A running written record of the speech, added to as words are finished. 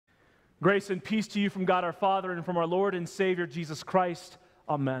Grace and peace to you from God our Father and from our Lord and Savior Jesus Christ.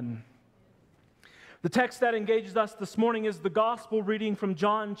 Amen. The text that engages us this morning is the gospel reading from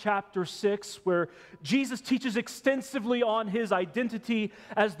John chapter 6, where Jesus teaches extensively on his identity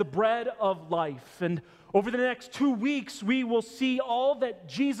as the bread of life. And over the next 2 weeks, we will see all that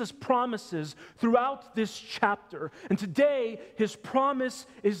Jesus promises throughout this chapter. And today, his promise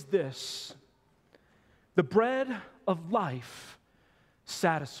is this: the bread of life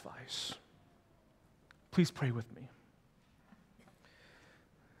satisfies. Please pray with me.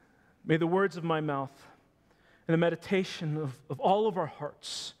 May the words of my mouth and the meditation of all of our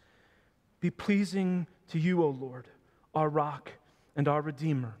hearts be pleasing to you, O Lord, our rock and our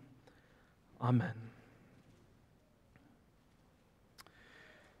Redeemer. Amen.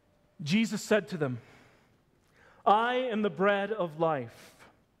 Jesus said to them, I am the bread of life.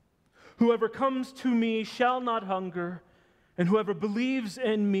 Whoever comes to me shall not hunger, and whoever believes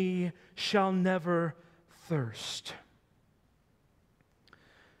in me shall never thirst.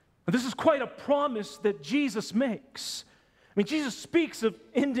 Now, this is quite a promise that Jesus makes. I mean, Jesus speaks of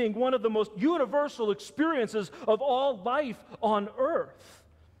ending one of the most universal experiences of all life on earth: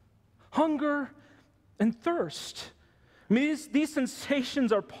 hunger and thirst. I mean, these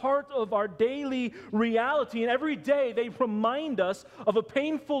sensations are part of our daily reality, and every day they remind us of a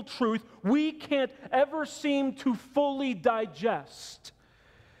painful truth we can't ever seem to fully digest.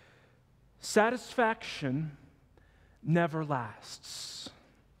 Satisfaction never lasts.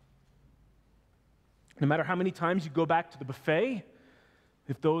 No matter how many times you go back to the buffet,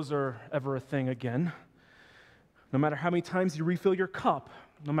 if those are ever a thing again, no matter how many times you refill your cup,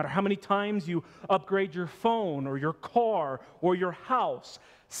 no matter how many times you upgrade your phone or your car or your house,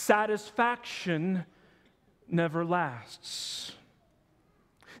 satisfaction never lasts.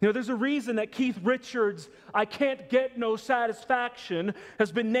 You know, there's a reason that Keith Richards' I Can't Get No Satisfaction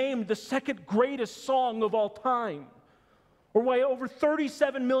has been named the second greatest song of all time, or why over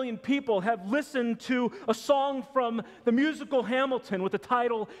 37 million people have listened to a song from the musical Hamilton with the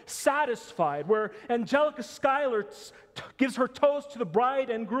title Satisfied, where Angelica Schuyler gives her toast to the bride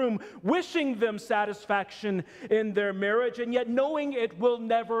and groom, wishing them satisfaction in their marriage, and yet knowing it will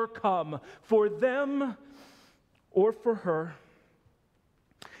never come for them or for her.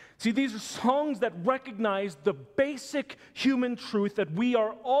 See, these are songs that recognize the basic human truth that we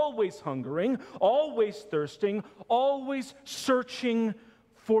are always hungering, always thirsting, always searching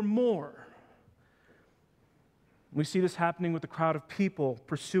for more. We see this happening with the crowd of people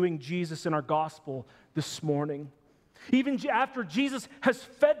pursuing Jesus in our gospel this morning. Even after Jesus has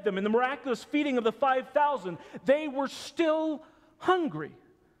fed them in the miraculous feeding of the 5,000, they were still hungry.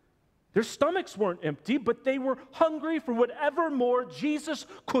 Their stomachs weren't empty, but they were hungry for whatever more Jesus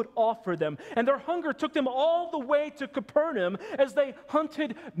could offer them. And their hunger took them all the way to Capernaum as they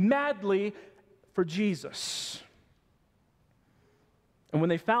hunted madly for Jesus. And when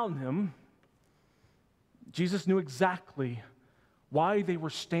they found him, Jesus knew exactly why they were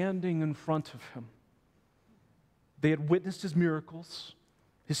standing in front of him. They had witnessed his miracles,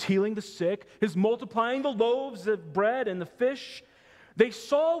 his healing the sick, his multiplying the loaves of bread and the fish. They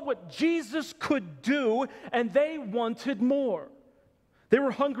saw what Jesus could do, and they wanted more. They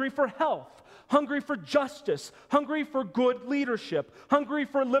were hungry for health, hungry for justice, hungry for good leadership, hungry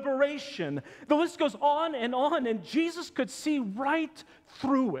for liberation. The list goes on, and Jesus could see right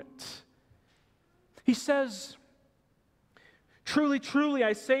through it. He says, truly, truly,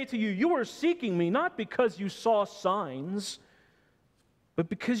 I say to you, you are seeking me not because you saw signs, but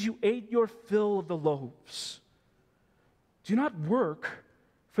because you ate your fill of the loaves. Do not work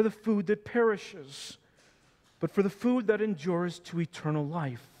for the food that perishes, but for the food that endures to eternal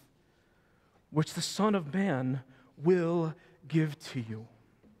life, which the Son of Man will give to you.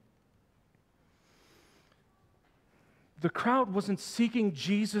 The crowd wasn't seeking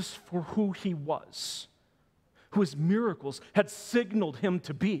Jesus for who he was, who his miracles had signaled him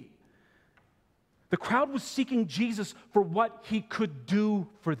to be. The crowd was seeking Jesus for what he could do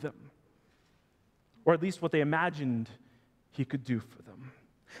for them, or at least what they imagined he could do for them.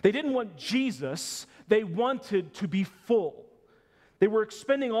 They didn't want Jesus, they wanted to be full. They were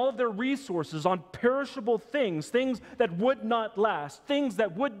expending all of their resources on perishable things, things that would not last, things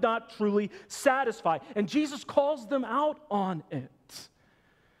that would not truly satisfy. And Jesus calls them out on it.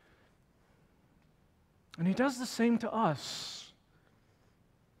 And he does the same to us.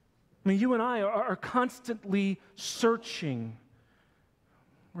 I mean, you and I are constantly searching.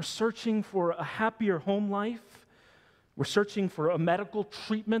 We're searching for a happier home life. We're searching for a medical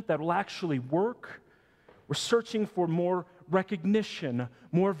treatment that will actually work. We're searching for more recognition,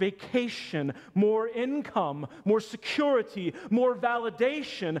 more vacation, more income, more security, more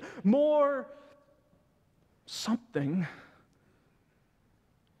validation, more something.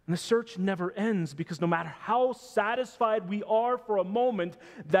 And the search never ends, because no matter how satisfied we are for a moment,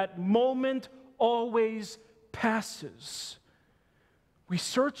 that moment always passes. We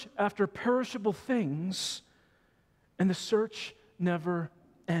search after perishable things, and the search never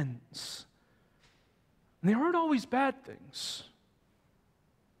ends. And they aren't always bad things,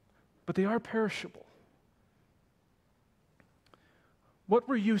 but they are perishable. What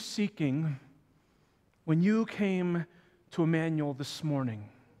were you seeking when you came to Immanuel this morning?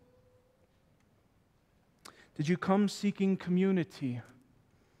 Did you come seeking community?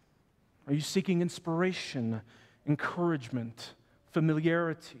 Are you seeking inspiration, encouragement,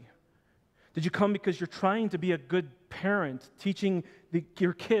 familiarity? Did you come because you're trying to be a good parent, teaching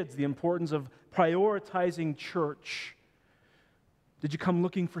your kids the importance of prioritizing church? Did you come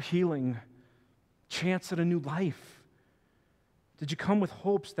looking for healing, chance at a new life? Did you come with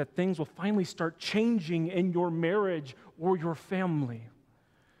hopes that things will finally start changing in your marriage or your family?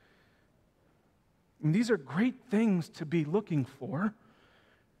 And these are great things to be looking for.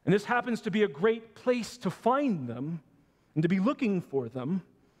 And this happens to be a great place to find them and to be looking for them.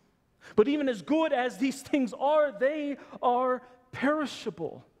 But even as good as these things are, they are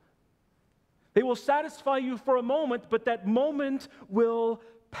perishable. They will satisfy you for a moment, but that moment will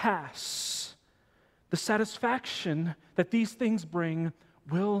pass. The satisfaction that these things bring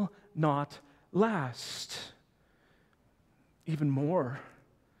will not last. Even more,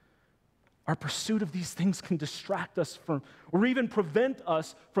 our pursuit of these things can distract us from, or even prevent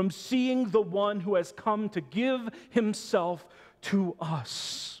us from seeing the one who has come to give himself to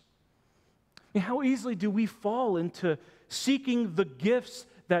us. And how easily do we fall into seeking the gifts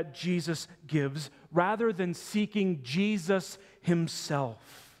that Jesus gives rather than seeking Jesus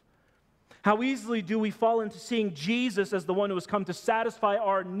himself? How easily do we fall into seeing Jesus as the one who has come to satisfy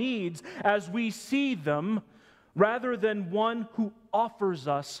our needs as we see them, rather than one who offers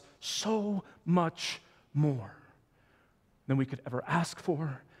us so much more than we could ever ask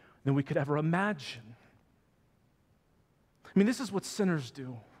for, than we could ever imagine. I mean, this is what sinners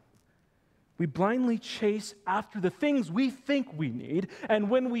do. We blindly chase after the things we think we need, and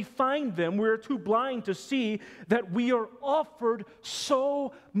when we find them, we're too blind to see that we are offered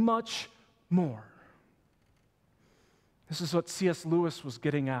so much more. This is what C.S. Lewis was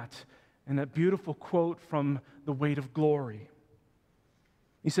getting at in that beautiful quote from The Weight of Glory.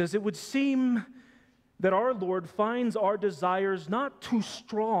 He says, "It would seem that our Lord finds our desires not too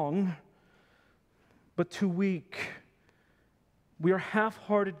strong, but too weak. We are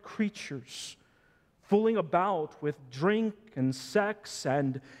half-hearted creatures, fooling about with drink and sex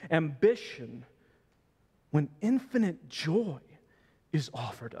and ambition, when infinite joy is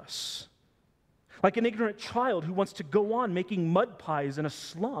offered us. Like an ignorant child who wants to go on making mud pies in a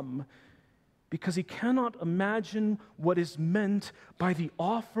slum because he cannot imagine what is meant by the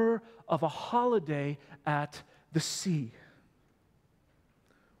offer of a holiday at the sea.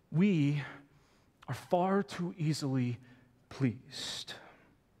 We are far too easily pleased."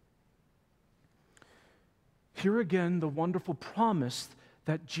 Here again, the wonderful promise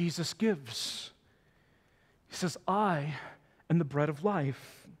that Jesus gives. He says, "I am the bread of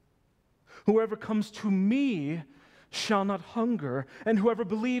life. Whoever comes to me shall not hunger, and whoever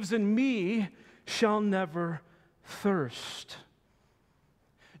believes in me shall never thirst."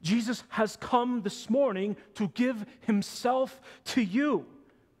 Jesus has come this morning to give himself to you.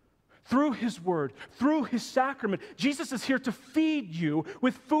 Through his word, through his sacrament, Jesus is here to feed you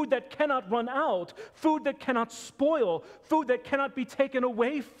with food that cannot run out, food that cannot spoil, food that cannot be taken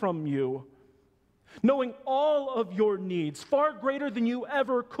away from you. Knowing all of your needs, far greater than you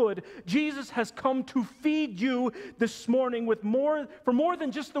ever could, Jesus has come to feed you this morning with for more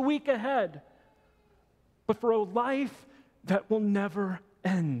than just the week ahead, but for a life that will never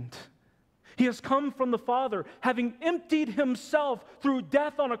end. He has come from the Father, having emptied himself through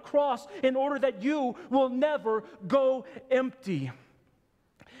death on a cross in order that you will never go empty.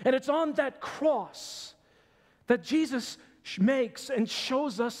 And it's on that cross that Jesus makes and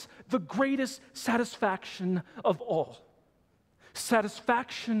shows us the greatest satisfaction of all.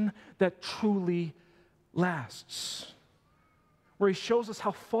 Satisfaction that truly lasts. Where he shows us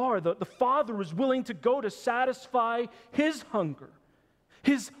how far the Father is willing to go to satisfy his hunger,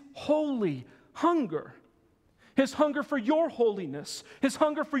 his holy hunger, his hunger for your holiness, his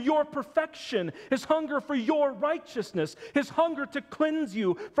hunger for your perfection, his hunger for your righteousness, his hunger to cleanse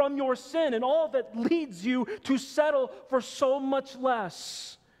you from your sin and all that leads you to settle for so much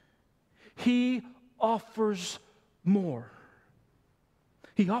less. He offers more.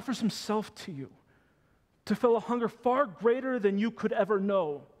 He offers himself to you to fill a hunger far greater than you could ever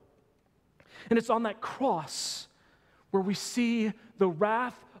know. And it's on that cross where we see the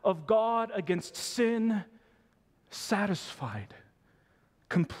wrath of God against sin satisfied,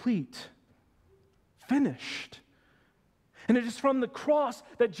 complete, finished. And it is from the cross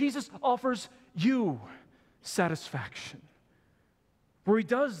that Jesus offers you satisfaction, where he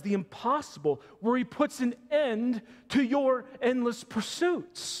does the impossible, where he puts an end to your endless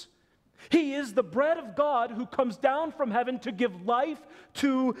pursuits. He is the bread of God who comes down from heaven to give life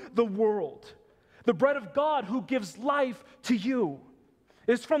to the world. The bread of God who gives life to you.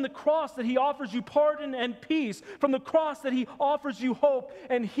 It's from the cross that he offers you pardon and peace, from the cross that he offers you hope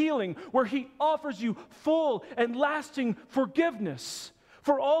and healing, where he offers you full and lasting forgiveness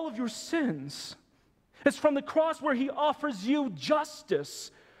for all of your sins. It's from the cross where he offers you justice,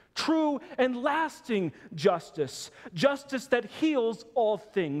 true and lasting justice, justice that heals all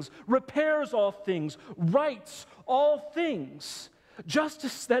things, repairs all things, rights all things,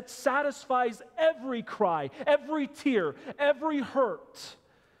 justice that satisfies every cry, every tear, every hurt.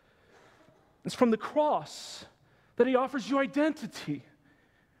 It's from the cross that he offers you identity,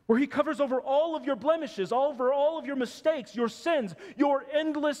 where he covers over all of your blemishes, over all of your mistakes, your sins, your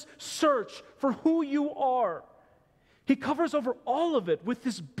endless search for who you are. He covers over all of it with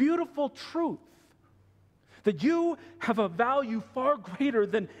this beautiful truth that you have a value far greater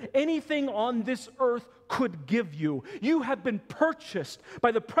than anything on this earth could give you. You have been purchased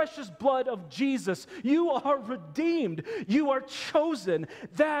by the precious blood of Jesus. You are redeemed. You are chosen.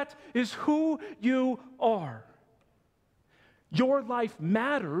 That is who you are. Your life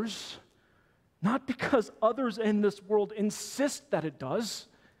matters not because others in this world insist that it does,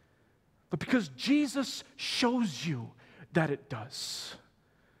 but because Jesus shows you that it does.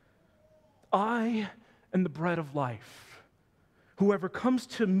 I am the bread of life. Whoever comes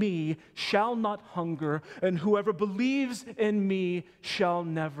to me shall not hunger, and whoever believes in me shall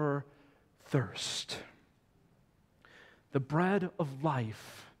never thirst. The bread of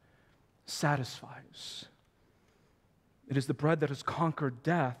life satisfies. It is the bread that has conquered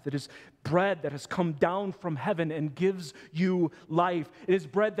death. It is bread that has come down from heaven and gives you life. It is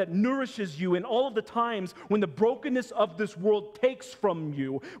bread that nourishes you in all of the times when the brokenness of this world takes from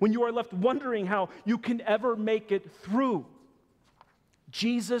you, when you are left wondering how you can ever make it through.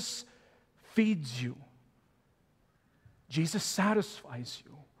 Jesus feeds you. Jesus satisfies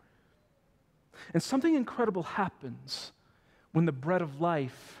you. And something incredible happens when the bread of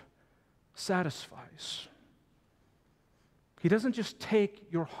life satisfies. He doesn't just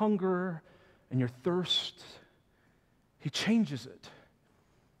take your hunger and your thirst. He changes it.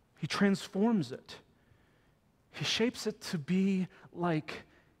 He transforms it. He shapes it to be like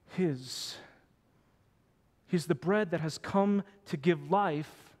his. He's the bread that has come to give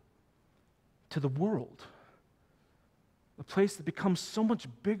life to the world. A place that becomes so much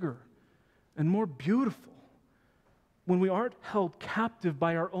bigger and more beautiful when we aren't held captive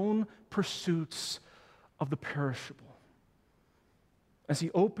by our own pursuits of the perishable. As he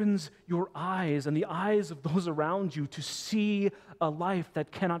opens your eyes and the eyes of those around you to see a life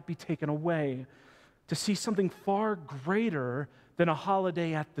that cannot be taken away, to see something far greater than a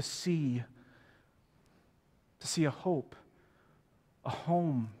holiday at the sea, to see a hope, a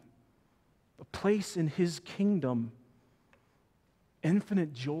home, a place in his kingdom,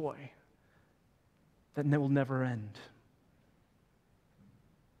 infinite joy that will never end.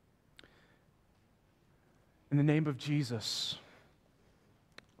 In the name of Jesus,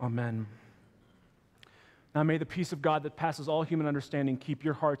 amen. Now may the peace of God that passes all human understanding keep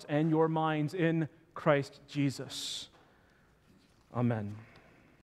your hearts and your minds in Christ Jesus. Amen.